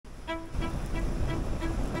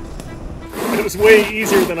It was way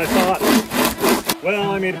easier than I thought.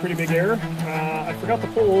 Well, I made a pretty big error. I forgot the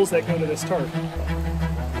poles that go to this tarp.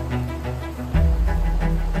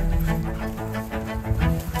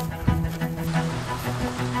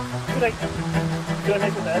 Could I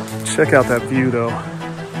make the bed? Check out that view though.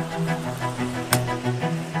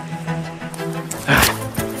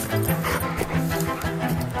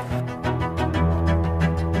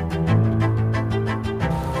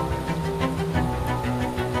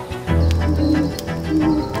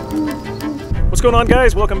 What's going on,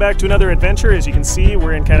 guys? Welcome back to another adventure. As you can see,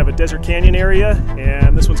 we're in kind of a desert canyon area,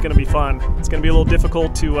 and this one's going to be fun. It's going to be a little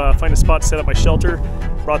difficult to find a spot to set up my shelter.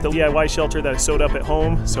 Brought the DIY shelter that I sewed up at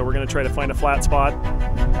home, so we're going to try to find a flat spot.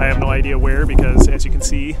 I have no idea where because, as you can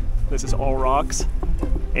see, this is all rocks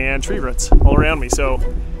and tree roots all around me, so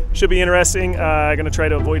should be interesting. I'm going to try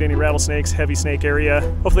to avoid any rattlesnakes, heavy snake area.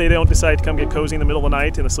 Hopefully they don't decide to come get cozy in the middle of the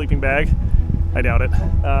night in a sleeping bag. I doubt it.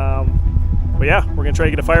 But yeah, we're gonna try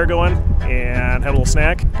to get a fire going and have a little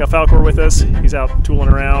snack. Got Falkor with us. He's out tooling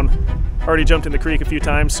around. Already jumped in the creek a few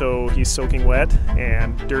times, so he's soaking wet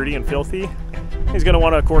and dirty and filthy. He's gonna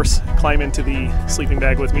want to, of course, climb into the sleeping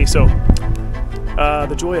bag with me. So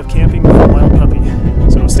the joy of camping with a wild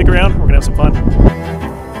puppy. So stick around, we're gonna have some fun.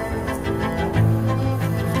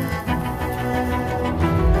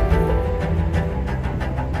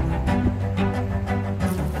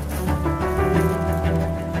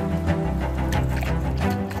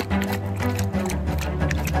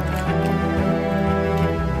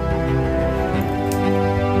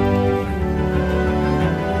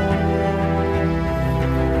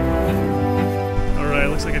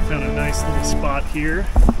 Little spot here.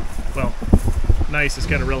 Well, nice is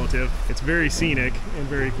kind of relative. It's very scenic and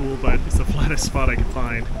very cool, but it's the flattest spot I could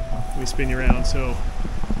find. Let me spin you around. So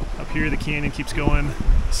up here the canyon keeps going,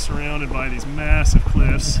 surrounded by these massive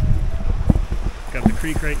cliffs. Got the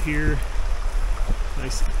creek right here.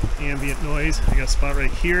 Nice ambient noise. I got a spot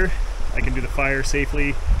right here. I can do the fire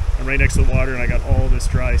safely. I'm right next to the water and I got all this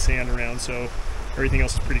dry sand around, so everything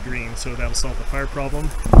else is pretty green, so that'll solve the fire problem.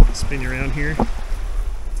 Spin you around here.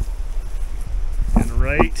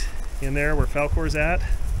 Right in there where Falkor's at,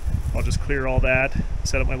 I'll just clear all that,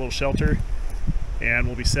 set up my little shelter, and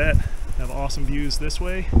we'll be set. Have awesome views this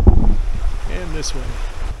way and this way.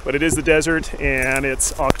 But it is the desert and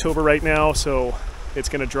it's October right now, so it's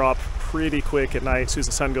going to drop pretty quick at night. As soon as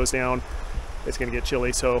the sun goes down, it's going to get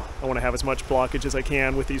chilly, so I want to have as much blockage as I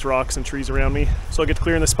can with these rocks and trees around me. So I'll get to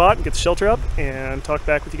clearing the spot and get the shelter up and talk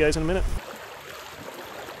back with you guys in a minute.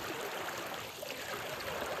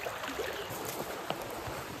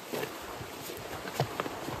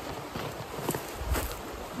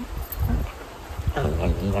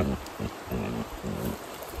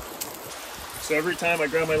 So every time I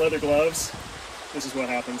grab my leather gloves, this is what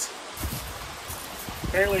happens.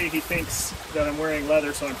 Apparently he thinks that I'm wearing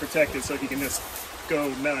leather so I'm protected, so he can just go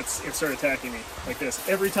nuts and start attacking me like this.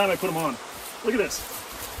 Every time I put them on. Look at this.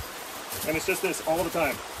 And it's just this all the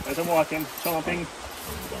time. As I'm walking, chomping.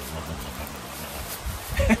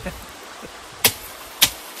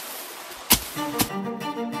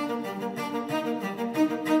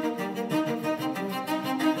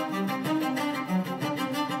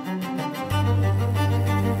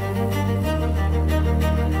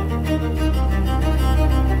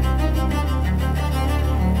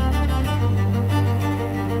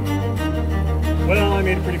 Well, I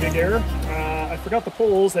made a pretty big error. I forgot the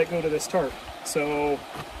poles that go to this tarp, so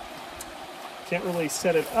can't really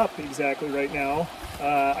set it up exactly right now.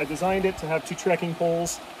 I designed it to have two trekking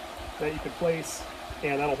poles that you could place,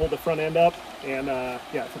 and that'll hold the front end up, and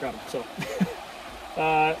yeah, I forgot them.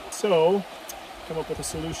 So come up with a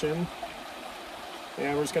solution,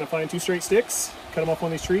 and we're just gonna find two straight sticks, cut them off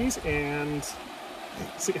one of these trees, and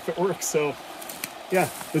see if it works. So yeah,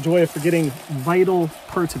 the joy of forgetting vital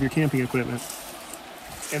parts of your camping equipment.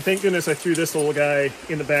 And thank goodness I threw this little guy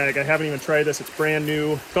in the bag. I haven't even tried this, it's brand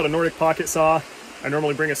new. It's called a Nordic pocket saw. I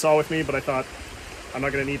normally bring a saw with me, but I thought I'm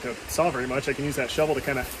not gonna need to saw very much. I can use that shovel to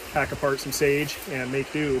kind of hack apart some sage and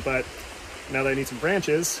make do, but now that I need some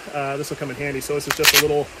branches, this will come in handy. So this is just a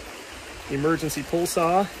little emergency pull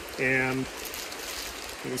saw, and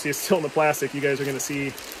you can see it's still in the plastic. You guys are gonna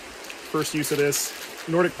see first use of this.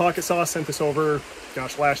 Nordic pocket saw sent this over,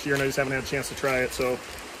 gosh, last year, and I just haven't had a chance to try it, so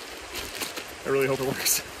I really hope it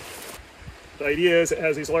works. The idea is it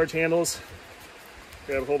has these large handles.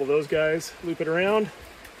 Grab a hold of those guys, loop it around.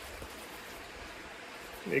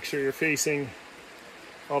 Make sure you're facing,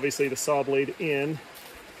 obviously, the saw blade in.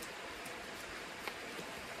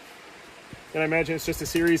 And I imagine it's just a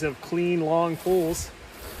series of clean, long pulls.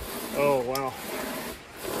 Oh, wow.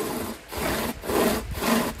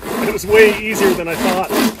 It was way easier than I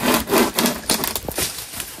thought.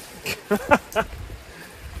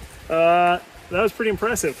 That was pretty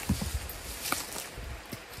impressive.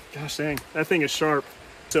 Gosh dang, that thing is sharp.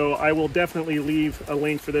 So I will definitely leave a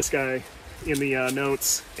link for this guy in the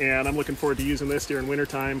notes, and I'm looking forward to using this during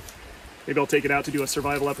wintertime. Maybe I'll take it out to do a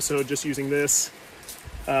survival episode just using this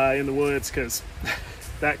in the woods, because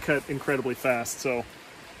that cut incredibly fast, so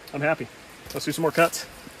I'm happy. Let's do some more cuts.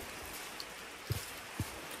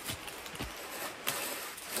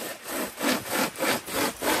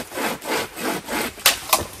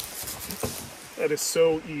 That is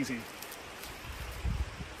so easy.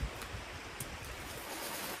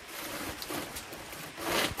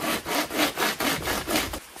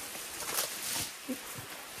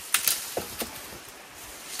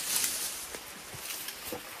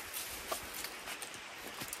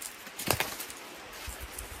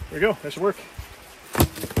 There we go, that should work.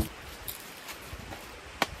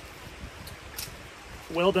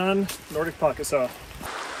 Well done, Nordic pocket saw.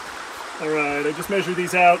 All right, I just measured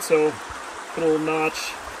these out, so put a little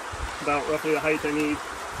notch about roughly the height I need.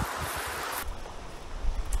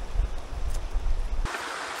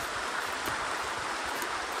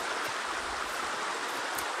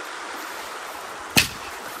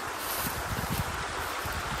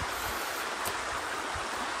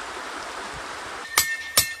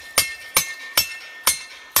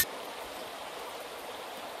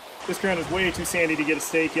 This ground is way too sandy to get a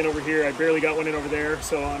stake in over here. I barely got one in over there,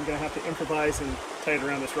 so I'm gonna have to improvise and tie it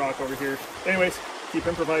around this rock over here. Anyways, keep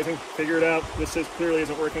improvising, figure it out. This just clearly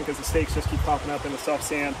isn't working because the stakes just keep popping up in the soft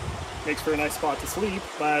sand. Makes for a nice spot to sleep,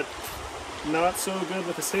 but not so good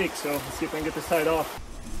with the stake, so let's see if I can get this tied off.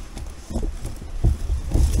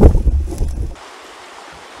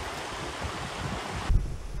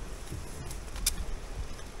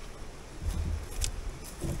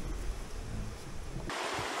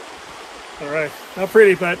 All right, not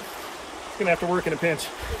pretty, but it's gonna have to work in a pinch.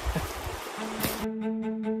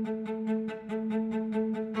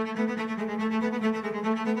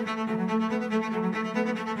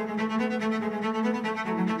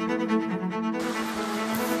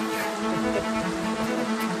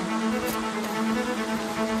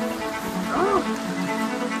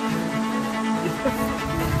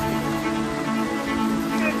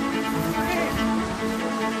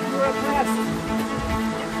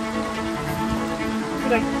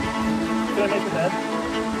 Can I make the bed?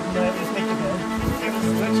 Can I at least make the bed? It was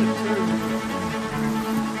such a truth.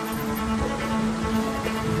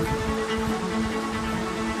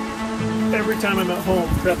 Every time I'm at home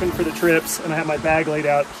prepping for the trips and I have my bag laid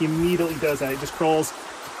out, he immediately does that. He just crawls,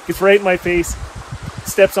 gets right in my face,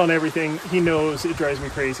 steps on everything. He knows it drives me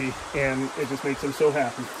crazy, and it just makes him so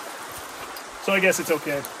happy. So I guess it's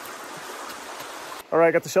okay. All right,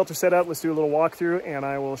 I got the shelter set up. Let's do a little walkthrough and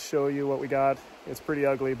I will show you what we got. It's pretty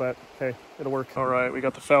ugly, but hey, it'll work. All right, we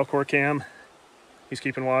got the Falkor cam. He's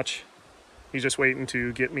keeping watch. He's just waiting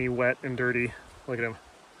to get me wet and dirty. Look at him,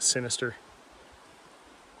 sinister.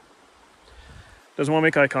 Doesn't want to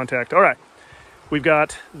make eye contact. All right, we've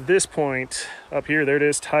got this point up here. There it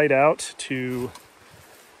is, tied out to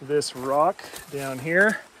this rock down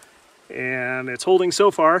here. And it's holding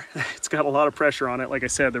so far. It's got a lot of pressure on it. Like I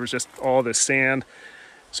said, there was just all this sand,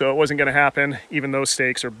 so it wasn't going to happen. Even those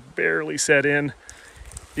stakes are barely set in.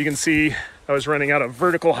 You can see I was running out of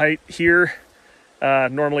vertical height here.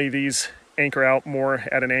 Normally these anchor out more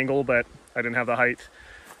at an angle, but I didn't have the height.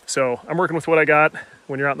 So I'm working with what I got.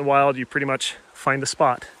 When you're out in the wild, you pretty much find the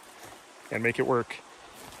spot and make it work.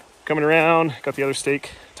 Coming around, got the other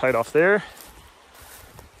stake tied off there.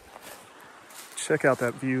 Check out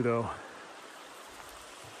that view though.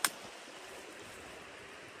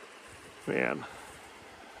 Man.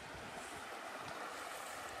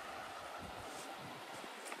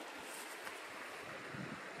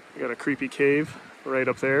 We got a creepy cave right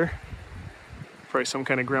up there. Probably some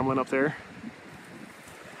kind of gremlin up there.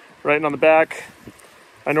 Right on the back.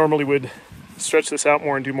 I normally would stretch this out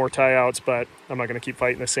more and do more tie outs, but I'm not gonna keep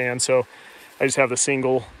fighting the sand, so I just have the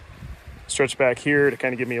single stretch back here to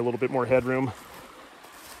kind of give me a little bit more headroom.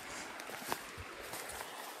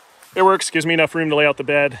 It works, gives me enough room to lay out the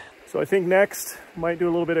bed. So I think next, might do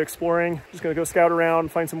a little bit of exploring. Just gonna go scout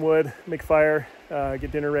around, find some wood, make fire,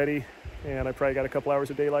 get dinner ready. And I probably got a couple hours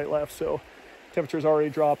of daylight left, so temperature's already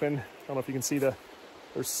dropping. I don't know if you can see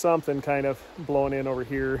there's something kind of blowing in over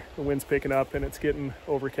here. The wind's picking up and it's getting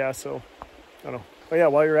overcast, so I don't know. But yeah,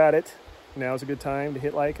 while you're at it, now is a good time to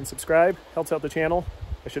hit like and subscribe. Helps out the channel.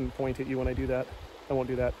 I shouldn't point at you when I do that. I won't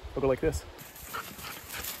do that. I'll go like this.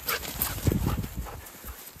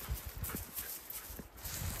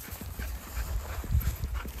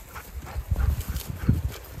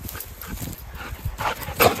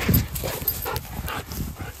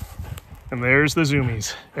 And there's the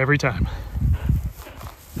zoomies every time.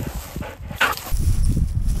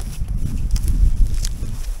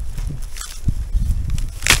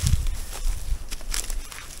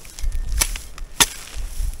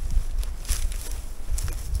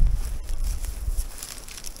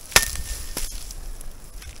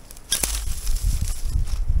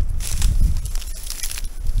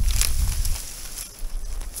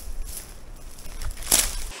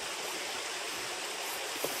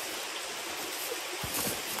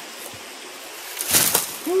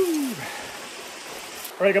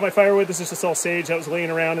 All right, I got my firewood. This is just all sage that was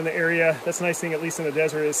laying around in the area. That's the nice thing, at least in the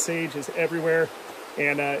desert, is sage is everywhere,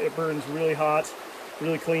 and it burns really hot,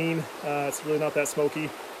 really clean. It's really not that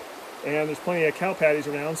smoky. And there's plenty of cow patties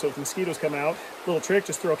around, so if mosquitoes come out, little trick,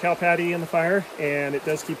 just throw a cow patty in the fire, and it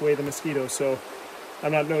does keep away the mosquitoes. So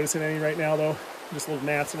I'm not noticing any right now, though, just little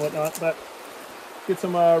gnats and whatnot. But get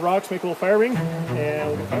some rocks, make a little fire ring, and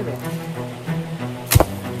we'll get fire going.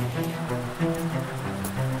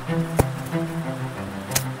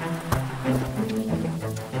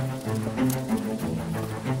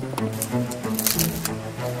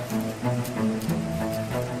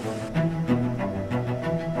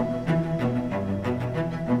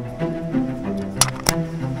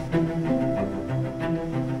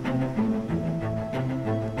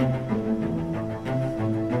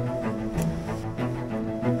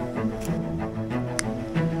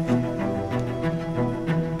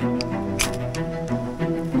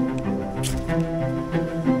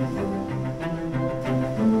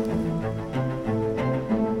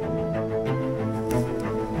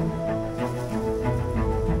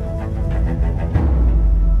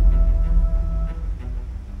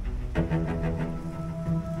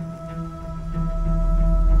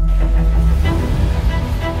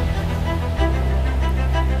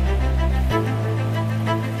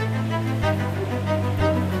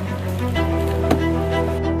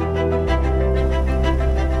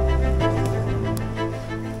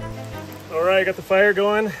 I got the fire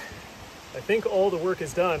going. I think all the work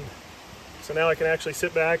is done. So now I can actually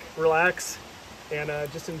sit back, relax, and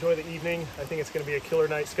just enjoy the evening. I think it's going to be a killer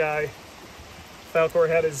night sky. Falkor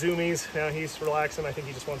had his zoomies. Now he's relaxing. I think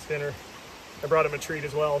he just wants dinner. I brought him a treat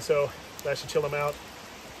as well, so that should chill him out.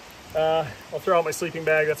 I'll throw out my sleeping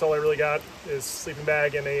bag. That's all I really got is sleeping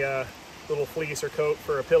bag and a little fleece or coat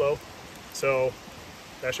for a pillow. So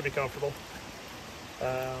that should be comfortable.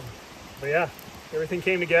 But yeah, everything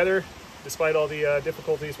came together despite all the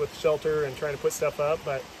difficulties with shelter and trying to put stuff up,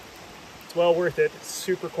 but it's well worth it. It's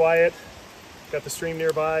super quiet, got the stream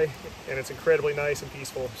nearby, and it's incredibly nice and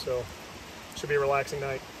peaceful, so it should be a relaxing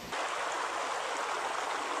night.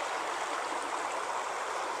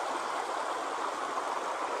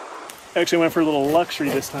 Actually went for a little luxury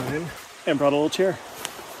this time and brought a little chair.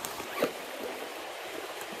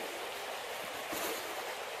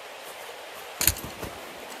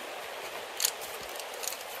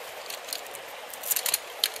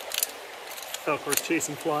 Oh, of course,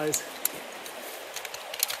 chasing flies.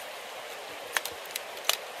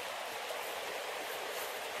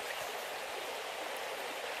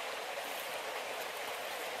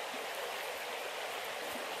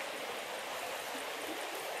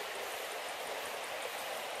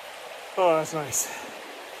 Oh, that's nice.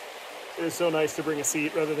 It is so nice to bring a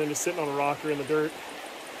seat rather than just sitting on a rock or in the dirt.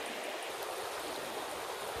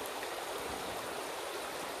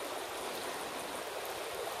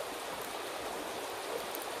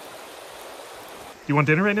 You want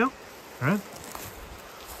dinner right now? All right.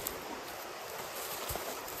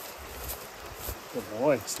 Good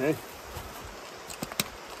boy, stay.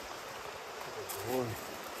 Good boy.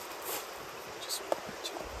 Just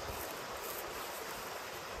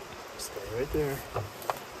stay right there.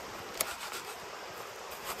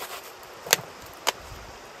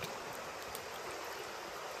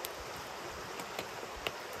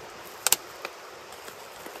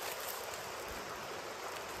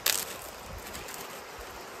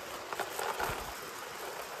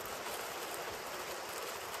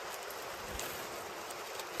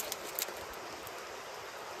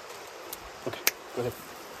 Okay, go ahead.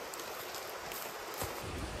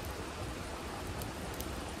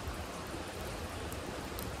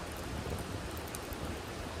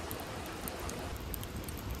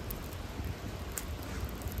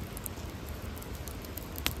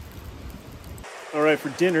 All right, for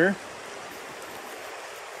dinner,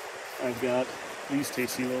 I've got these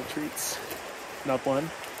tasty little treats. Not one,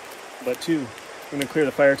 but two. I'm gonna clear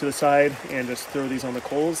the fire to the side and just throw these on the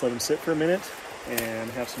coals, let them sit for a minute,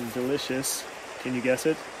 and have some delicious, can you guess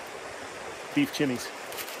it? Beef chimis.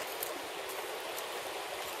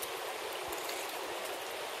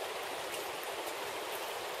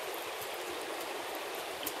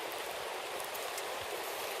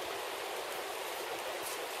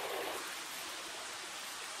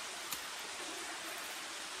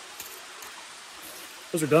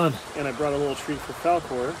 Those are done, and I brought a little treat for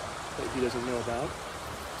Falkor that he doesn't know about.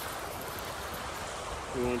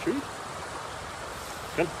 You want a treat?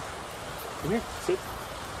 Come. Come here, sit.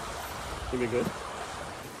 You be good.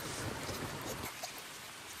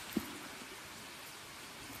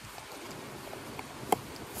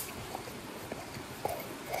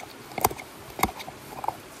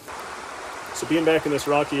 So being back in this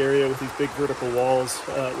rocky area with these big vertical walls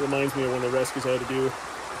reminds me of one of the rescues I had to do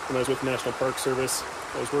when I was with the National Park Service.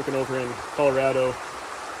 I was working over in Colorado,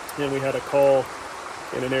 and we had a call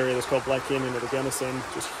in an area that's called Black Canyon of the Gunnison,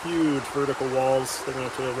 just huge vertical walls that went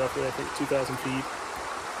up to roughly, I think, 2,000 feet.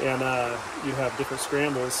 And you have different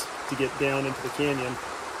scrambles to get down into the canyon,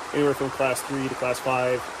 anywhere from class 3 to class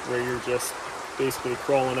 5, where you're just basically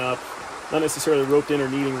crawling up, not necessarily roped in or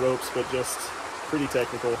needing ropes, but just pretty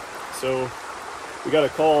technical. So we got a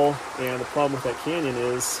call, and the problem with that canyon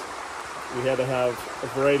is we had to have a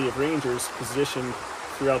variety of rangers positioned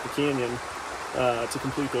throughout the canyon to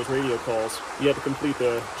complete those radio calls. You had to complete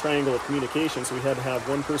the triangle of communication, so we had to have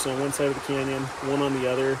one person on one side of the canyon, one on the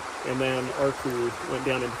other, and then our crew went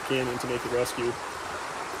down into the canyon to make the rescue.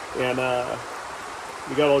 And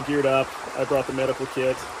we got all geared up. I brought the medical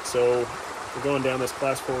kit, so we're going down this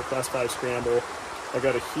class 4, class 5 scramble. I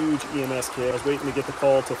got a huge EMS kit. I was waiting to get the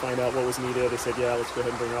call to find out what was needed. They said, yeah, let's go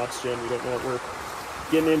ahead and bring oxygen. We don't know what we're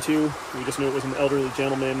getting into. We just knew it was an elderly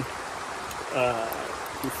gentleman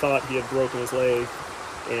who thought he had broken his leg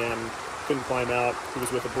and couldn't climb out. He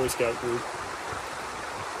was with a Boy Scout group.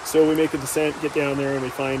 So we make the descent, get down there, and we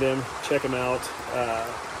find him, check him out.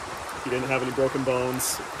 He didn't have any broken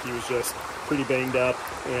bones. He was just pretty banged up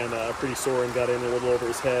and pretty sore and got in a little over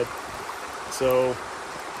his head. So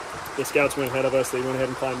the scouts went ahead of us. They went ahead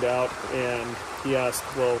and climbed out, and he asked,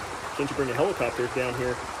 well, can't you bring a helicopter down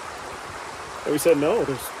here? And we said, no,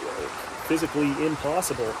 there's physically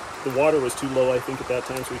impossible. The water was too low, I think, at that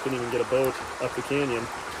time, so we couldn't even get a boat up the canyon.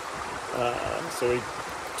 So we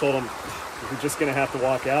told him, we're just going to have to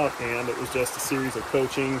walk out, and it was just a series of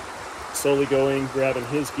coaching, slowly going, grabbing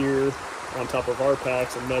his gear on top of our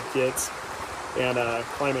packs and med kits, and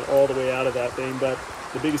climbing all the way out of that thing. But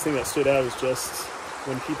the biggest thing that stood out is just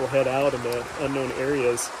when people head out into unknown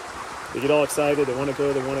areas, they get all excited, they want to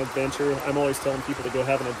go, they want to adventure. I'm always telling people to go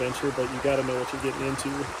have an adventure, but you got to know what you're getting into,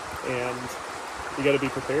 and you got to be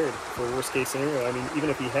prepared for worst case scenario. I mean, even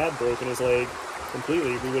if he had broken his leg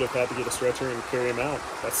completely, we would have had to get a stretcher and carry him out.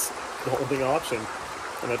 That's the only option,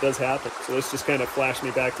 and that does happen. So this just kind of flashed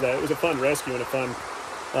me back to that. It was a fun rescue and a fun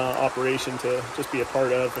operation to just be a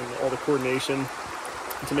part of, and all the coordination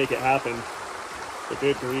to make it happen. But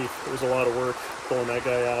good grief, it was a lot of work pulling that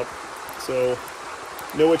guy out. So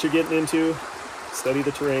know what you're getting into, study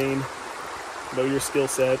the terrain, know your skill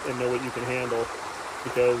set, and know what you can handle,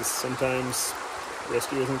 because sometimes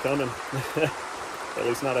rescue isn't coming, at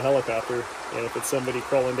least not a helicopter, and if it's somebody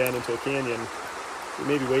crawling down into a canyon, you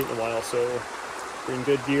may be waiting a while. So bring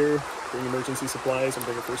good gear, bring emergency supplies, and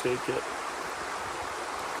bring a first aid kit.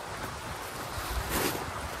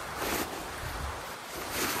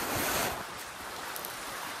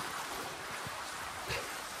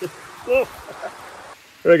 Whoa.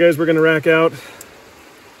 All right, guys, we're gonna rack out.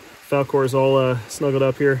 Falkor's all snuggled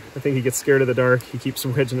up here. I think he gets scared of the dark. He keeps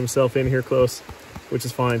wedging himself in here close, which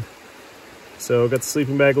is fine. So got the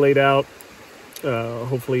sleeping bag laid out.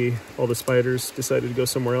 Hopefully all the spiders decided to go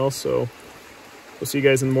somewhere else. So we'll see you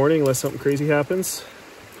guys in the morning unless something crazy happens.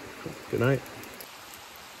 Good night.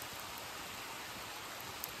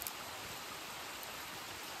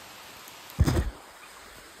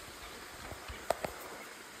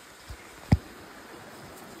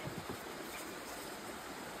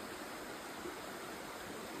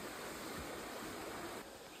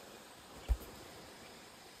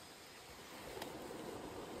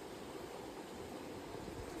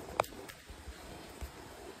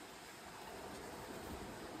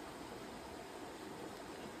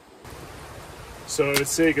 So I would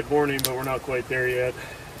say good morning, but we're not quite there yet.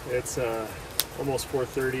 It's almost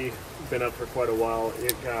 4:30. Been up for quite a while.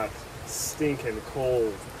 It got stinking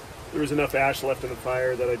cold. There was enough ash left in the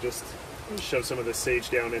fire that I just shoved some of the sage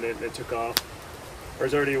down in it, and it took off. I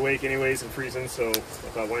was already awake anyways and freezing, so I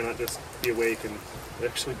thought, why not just be awake and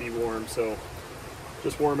actually be warm? So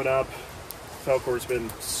just warming up. Falkor's been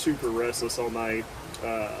super restless all night.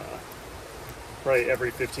 Probably every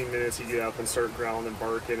 15 minutes he'd get up and start growling and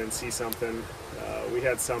barking and see something. We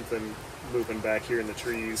had something moving back here in the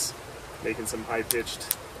trees, making some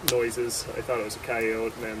high-pitched noises. I thought it was a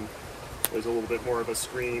coyote, and then it was a little bit more of a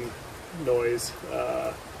scream noise.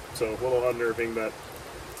 So a little unnerving, but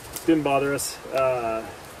didn't bother us.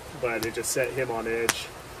 But it just set him on edge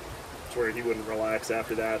to where he wouldn't relax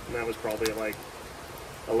after that. And that was probably at like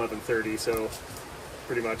 11:30, so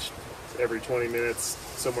pretty much every 20 minutes,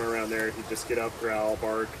 somewhere around there, he'd just get up, growl,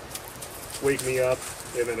 bark, wake me up,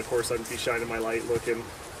 and then of course I'd be shining my light looking.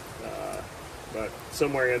 But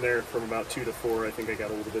somewhere in there from about 2 to 4, I think I got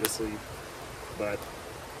a little bit of sleep. But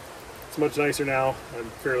it's much nicer now. I'm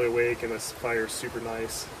fairly awake, and this fire's super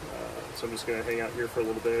nice. So I'm just gonna hang out here for a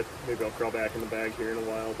little bit. Maybe I'll crawl back in the bag here in a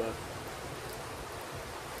while, but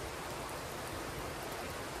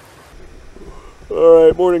all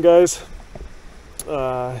right, morning guys.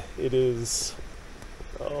 It is,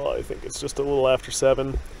 I think it's just a little after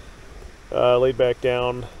 7. Laid back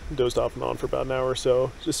down, dozed off and on for about an hour or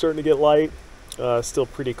so. Just starting to get light, still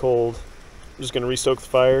pretty cold. I'm just gonna restoke the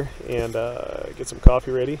fire and get some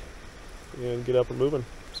coffee ready and get up and moving.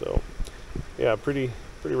 So yeah, pretty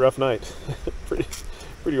rough night.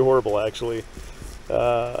 pretty horrible actually,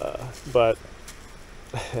 but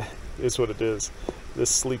it's what it is. This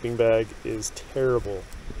sleeping bag is terrible,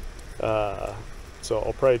 so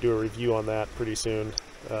I'll probably do a review on that pretty soon,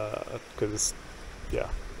 because yeah,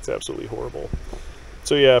 it's absolutely horrible.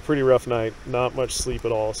 So yeah, pretty rough night, not much sleep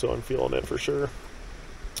at all, so I'm feeling it for sure.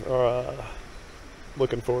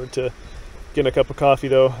 Looking forward to getting a cup of coffee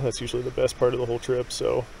though. That's usually the best part of the whole trip.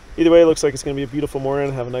 So either way, it looks like it's going to be a beautiful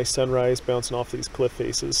morning, have a nice sunrise bouncing off these cliff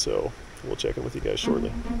faces, so we'll check in with you guys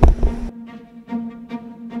shortly.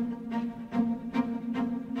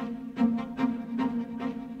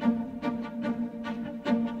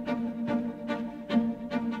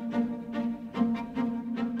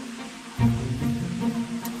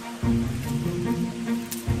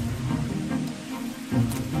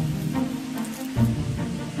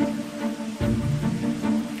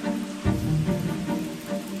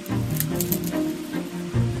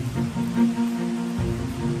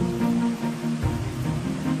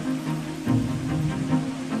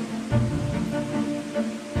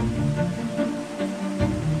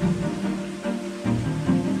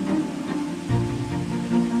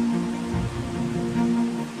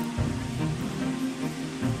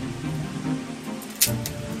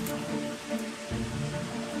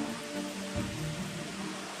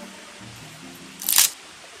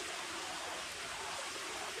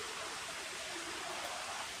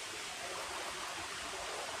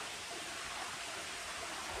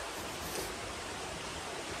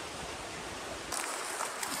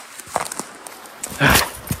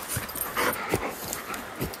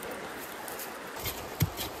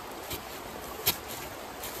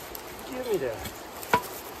 Give me that.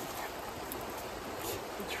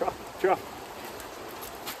 Drop.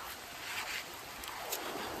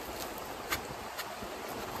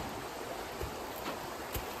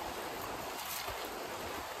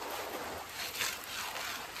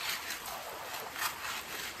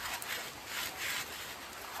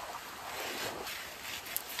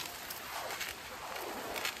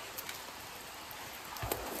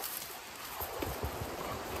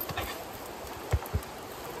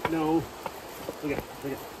 No. Look at.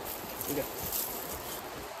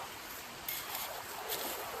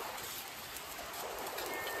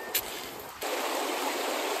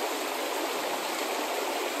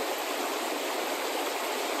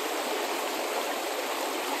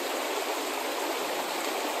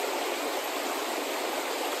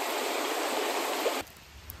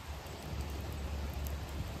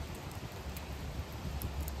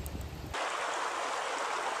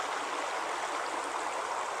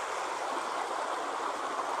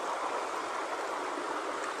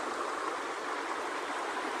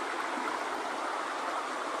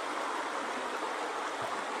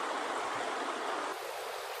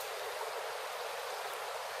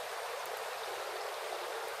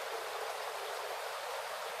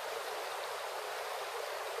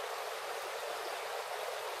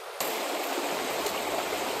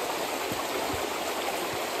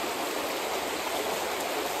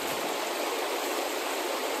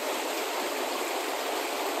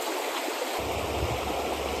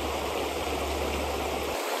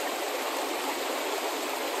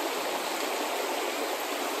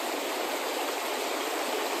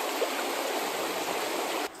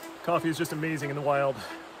 Coffee is just amazing in the wild.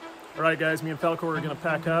 All right, guys, me and Falkor are gonna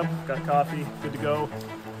pack up. Got coffee, good to go.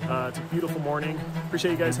 It's a beautiful morning.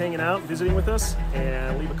 Appreciate you guys hanging out, visiting with us,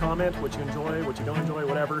 and leave a comment, what you enjoy, what you don't enjoy,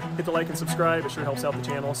 whatever. Hit the like and subscribe, it sure helps out the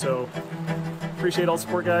channel. So appreciate all the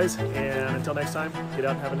support, guys, and until next time, get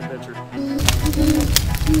out and have an adventure.